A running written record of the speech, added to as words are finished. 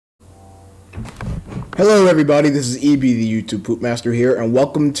Hello everybody, this is EB the YouTube Poop Master here, and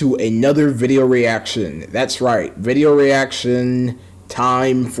welcome to another video reaction. That's right, video reaction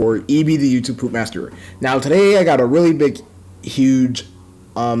time for EB the YouTube Poop Master. Now today I got a really big, huge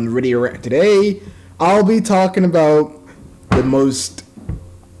video today. I'll be talking about the most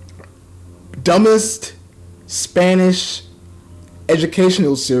dumbest Spanish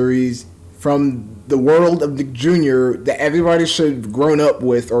educational series from the world of Nick Jr. that everybody should have grown up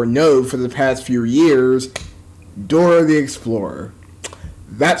with or know for the past few years, Dora the Explorer.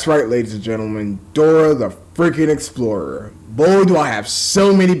 That's right, ladies and gentlemen, Dora the freaking Explorer. Boy, do I have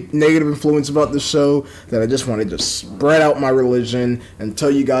so many negative influence about this show that I just wanted to spread out my religion and tell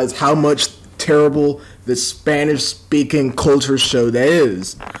you guys how much terrible the Spanish-speaking culture show that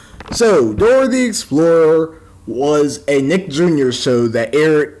is. So, Dora the Explorer was a Nick Jr. show that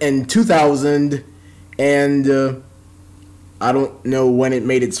aired in 2000, and I don't know when it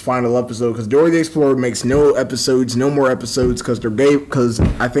made its final episode, because Dora the Explorer makes no more episodes, because they're gay, because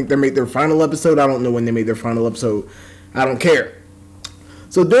I think they made their final episode. I don't know when they made their final episode. I don't care.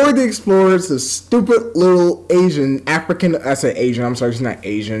 So Dora the Explorer is a stupid little Asian, she's not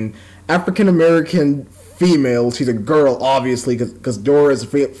Asian, African-American female. She's a girl, obviously, because Dora is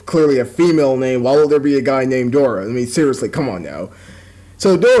clearly a female name. Why would there be a guy named Dora? I mean, seriously, come on now.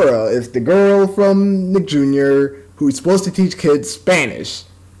 So Dora is the girl from Nick Jr. who's supposed to teach kids Spanish,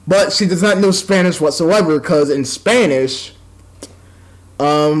 but she does not know Spanish whatsoever, because in Spanish,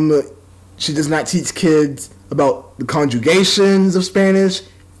 she does not teach kids about the conjugations of Spanish,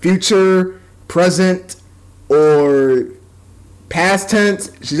 future, present, or past tense.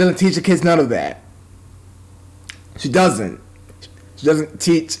 She doesn't teach the kids none of that. She doesn't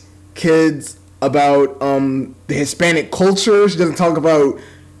teach kids about the Hispanic culture. She doesn't talk about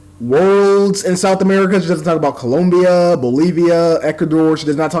worlds in South America. She doesn't talk about Colombia, Bolivia, Ecuador. She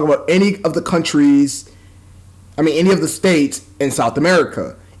does not talk about any of the countries, any of the states in South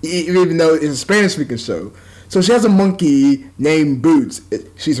America, even though it's a Spanish-speaking show. So she has a monkey named Boots.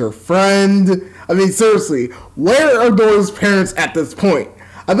 She's her friend. I mean, seriously, where are Dora's parents at this point?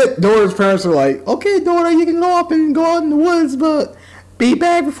 I bet Dora's parents are like, okay, Dora, you can go out in the woods, but be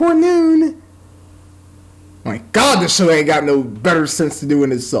back before noon. My God, this show ain't got no better sense to do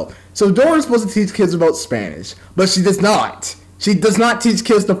in itself. So Dora's supposed to teach kids about Spanish, but she does not. She does not teach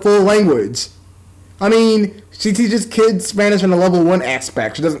kids the full language. I mean, she teaches kids Spanish in a level 1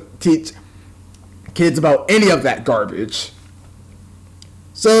 aspect. She doesn't teach kids about any of that garbage.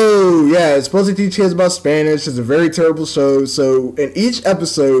 So, yeah, it's supposed to teach kids about Spanish. It's a very terrible show. So, in each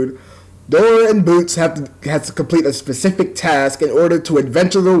episode, Dora and Boots has to complete a specific task in order to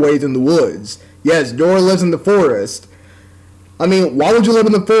adventure their ways in the woods. Yes, Dora lives in the forest. I mean, why would you live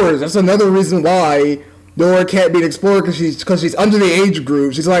in the forest? That's another reason why Dora can't be an explorer, because she's under the age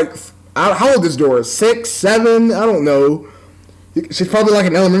group. She's like, how old is Dora? 6, 7? I don't know. She's probably like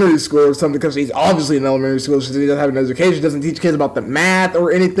in elementary school or something, because she's obviously in elementary school. She doesn't have an education. She doesn't teach kids about the math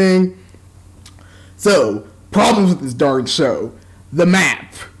or anything. So, problems with this darn show. The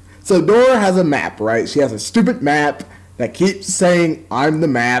map. So Dora has a map, right? She has a stupid map that keeps saying, I'm the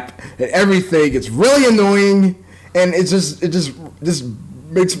map, and everything. It's really annoying, and it just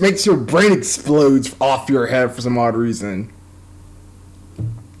makes your brain explodes off your head for some odd reason.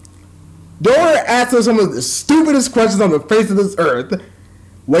 Dora asks her some of the stupidest questions on the face of this earth.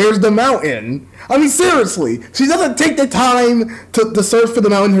 Where's the mountain? I mean, seriously, she doesn't take the time to search for the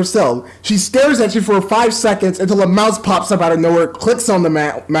mountain herself. She stares at you for 5 seconds until a mouse pops up out of nowhere, clicks on the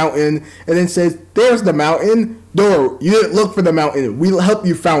mountain, and then says, there's the mountain. Dora, you didn't look for the mountain. We'll help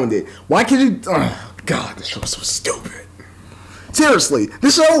you found it. Why can't you... Oh, God, this show is so stupid. Seriously,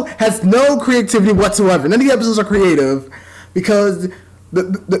 this show has no creativity whatsoever. None of the episodes are creative, because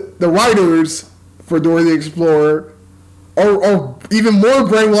the writers for Dora the Explorer are even more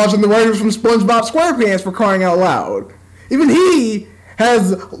brainwashed than the writers from SpongeBob SquarePants, for crying out loud. Even he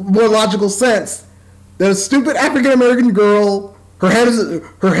has more logical sense than a stupid African-American girl. Her head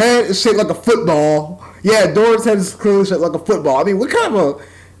is shaped like a football. Yeah, Dora's head is clearly shaped like a football. I mean, what kind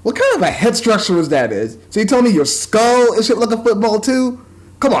of a head structure is that? So you tell me your skull is shaped like a football too?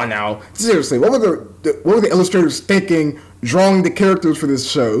 Come on now, seriously, what were the illustrators thinking drawing the characters for this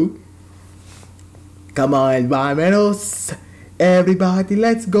show? Come on, vámonos, everybody,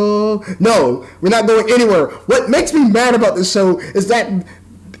 let's go. No, we're not going anywhere. What makes me mad about this show is that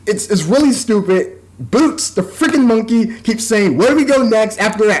it's really stupid. Boots, the freaking monkey, keeps saying, where do we go next,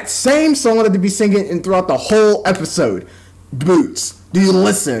 after that same song that they be singing throughout the whole episode. Boots, do you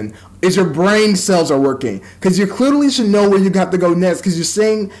listen? is your brain cells are working. Because you clearly should know where you have to go next, because you're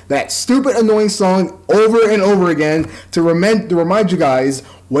singing that stupid, annoying song over and over again to remind you guys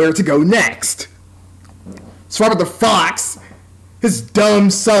where to go next. Swiper the Fox, his dumb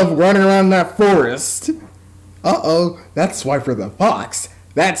self running around that forest. Uh-oh, that's Swiper the Fox.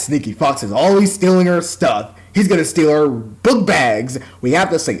 That sneaky fox is always stealing our stuff. He's gonna steal our book bags. We have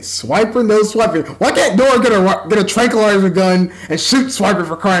to say, Swiper, no Swiper. Why can't Dora get a tranquilizer gun and shoot Swiper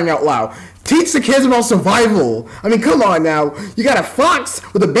for crying out loud? Teach the kids about survival. I mean, come on now. You got a fox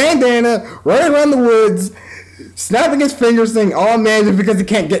with a bandana running around the woods, snapping his fingers saying, oh man, just because he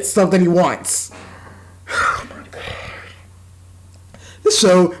can't get stuff that he wants. Oh my god. This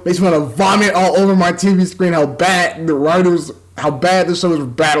show makes me want to vomit all over my TV screen how bad the show is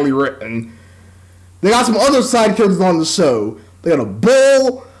badly written. They got some other side characters on the show. They got a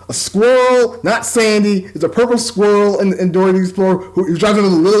bull, a squirrel, not Sandy. It's a purple squirrel in Dora the Explorer who drives in a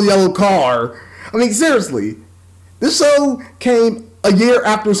little yellow car. I mean, seriously. This show came a year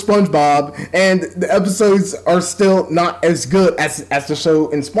after SpongeBob, and the episodes are still not as good as the show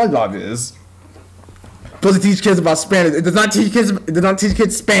in SpongeBob is. Supposed to teach kids about Spanish. It does not teach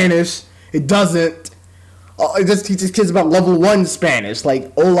kids Spanish. It doesn't. It just teaches kids about level 1 Spanish,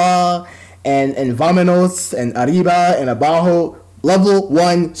 like hola and vámonos and arriba and abajo. Level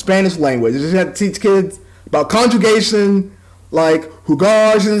 1 Spanish language. It just got to teach kids about conjugation, like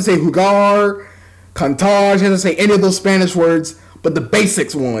jugar. She doesn't say jugar. Cantar. She doesn't say any of those Spanish words, but the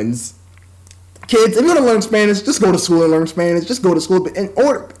basics ones. Kids, if you want to learn Spanish, just go to school and learn Spanish. Just go to school.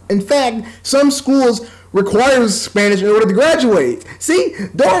 In fact, some schools requires Spanish in order to graduate. See,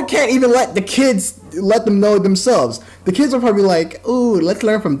 Dora can't even let them know it themselves. The kids are probably like, ooh, let's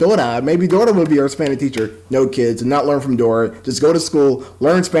learn from Dora. Maybe Dora will be our Spanish teacher. No, kids, do not learn from Dora. Just go to school,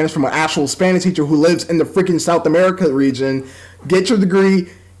 learn Spanish from an actual Spanish teacher who lives in the freaking South America region. Get your degree,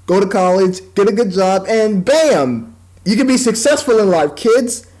 go to college, get a good job, and bam! You can be successful in life,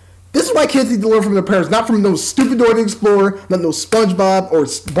 kids. This is why kids need to learn from their parents, not from those stupid Dora the Explorer, not no SpongeBob or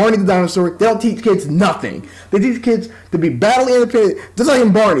Barney the Dinosaur. They don't teach kids nothing. They teach kids to be battling independent, just like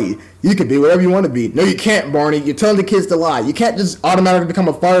in Barney. You can be whatever you want to be. No, you can't, Barney. You're telling the kids to lie. You can't just automatically become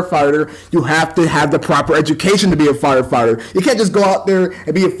a firefighter. You have to have the proper education to be a firefighter. You can't just go out there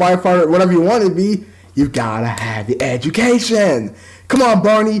and be a firefighter, whatever you want to be. You gotta have the education. Come on,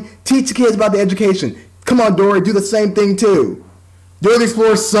 Barney. Teach the kids about the education. Come on, Dora. Do the same thing, too. Dora the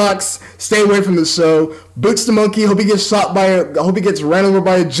Explorer sucks. Stay away from the show. Boots the Monkey. Hope he gets hope he gets ran over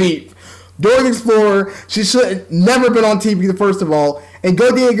by a Jeep. Dora the Explorer. She should never been on TV, first of all. And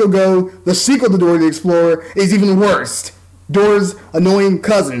Go Diego Go, the sequel to Dora the Explorer, is even worse. Dora's annoying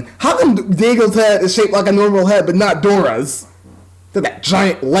cousin. How come Diego's head is shaped like a normal head, but not Dora's? That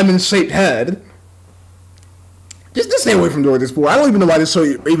giant lemon-shaped head. Just stay away from Dora the Explorer. I don't even know why this show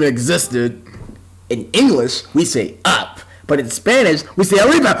even existed. In English, we say up. But in Spanish, we say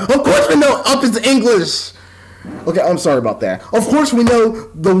arriba. Of course we know up is English. Okay, I'm sorry about that. Of course we know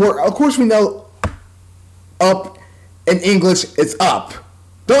the word. Of course we know up in English is up.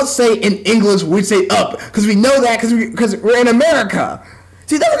 Don't say in English we say up, because we know that because we're in America.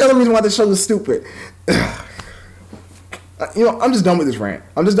 See, that's another reason why this show is stupid. I'm just done with this rant.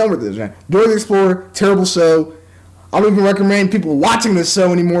 Dora the Explorer, terrible show. I don't even recommend people watching this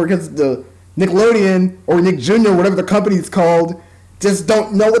show anymore because the Nickelodeon or Nick Jr., whatever the company's called, just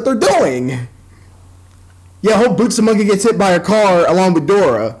don't know what they're doing. Yeah, I hope Boots the Monkey gets hit by a car along with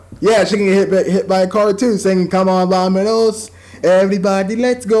Dora. Yeah, she can get hit by a car too, singing "Come on, Vámonos, everybody,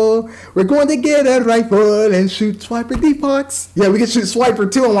 let's go. We're going to get a rifle and shoot Swiper the Fox." Yeah, we can shoot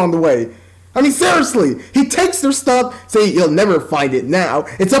Swiper too along the way. I mean, seriously, he takes their stuff, say you'll never find it now.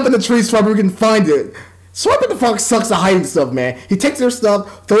 It's up in the tree, Swiper, we can find it. Swiper the Fox sucks at hiding stuff, man. He takes their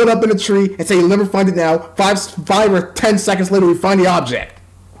stuff, throw it up in a tree, and say you'll never find it now. 5 or 10 seconds later, we find the object.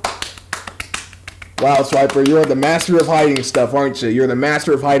 Wow, Swiper, you're the master of hiding stuff, aren't you? You're the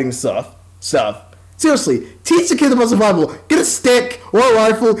master of hiding stuff. Seriously, teach the kids about survival. Get a stick or a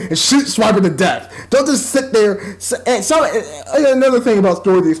rifle and shoot Swiper to death. Don't just sit there. Another thing about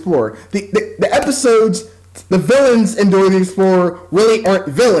Dora the Explorer, the episodes. The villains in Dora the Explorer really aren't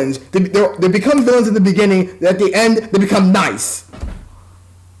villains. They become villains in the beginning, and at the end, they become nice.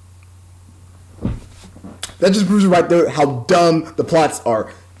 That just proves right there how dumb the plots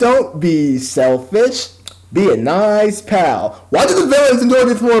are. Don't be selfish. Be a nice pal. Why do the villains in Dora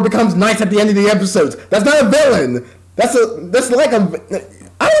the Explorer becomes nice at the end of the episodes? That's not a villain. That's like a...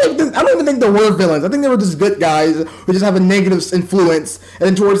 I don't even think they were villains. I think they were just good guys who just have a negative influence. And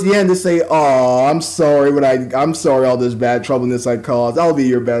then towards the end, they say, "Oh, I'm sorry all this bad troubleness I caused. I'll be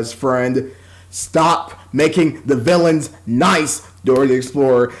your best friend." Stop making the villains nice. Dora the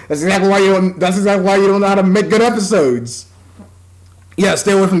Explorer. That's exactly why you don't know how to make good episodes. Yeah,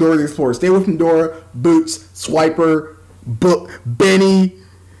 stay away from Dora the Explorer. Stay away from Dora, Boots, Swiper, Benny,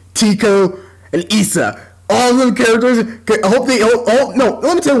 Tico, and Issa. All of them characters. I hope they. No,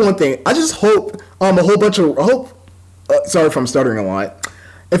 let me tell you one thing. I just hope a whole bunch of. Sorry if I'm stuttering a lot.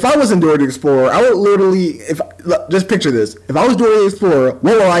 If I was in Dora the Explorer, I would literally. Just picture this. If I was Dora the Explorer,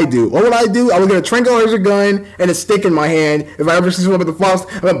 what would I do? I would get a tranquilizer gun and a stick in my hand. If I ever see someone with the fox,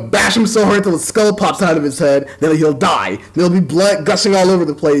 I'm gonna bash him so hard until the skull pops out of his head. Then he'll die. There'll be blood gushing all over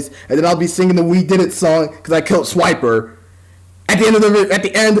the place, and then I'll be singing the "We Did It" song because I killed Swiper. At the end of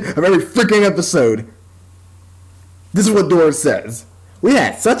every freaking episode. This is what Dora says. We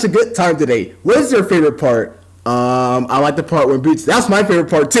had such a good time today. What is your favorite part? I like the part when Boots. That's my favorite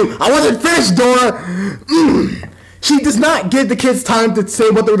part too. I wasn't finished, Dora. She does not give the kids time to say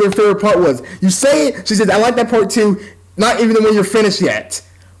what their favorite part was. You say it. She says, "I like that part too." Not even when you're finished yet.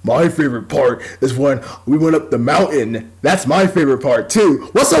 My favorite part is when we went up the mountain. That's my favorite part too.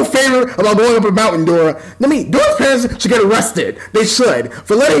 What's so favorite about going up a mountain, Dora? Dora's parents should get arrested. They should.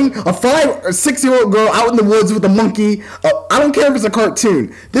 For letting a 5 or 6-year-old girl out in the woods with a monkey. I don't care if it's a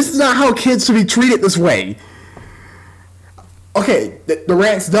cartoon. This is not how kids should be treated this way. Okay, the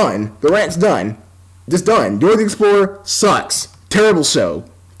rant's done. Just done. Dora the Explorer sucks. Terrible show.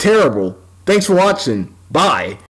 Terrible. Thanks for watching. Bye.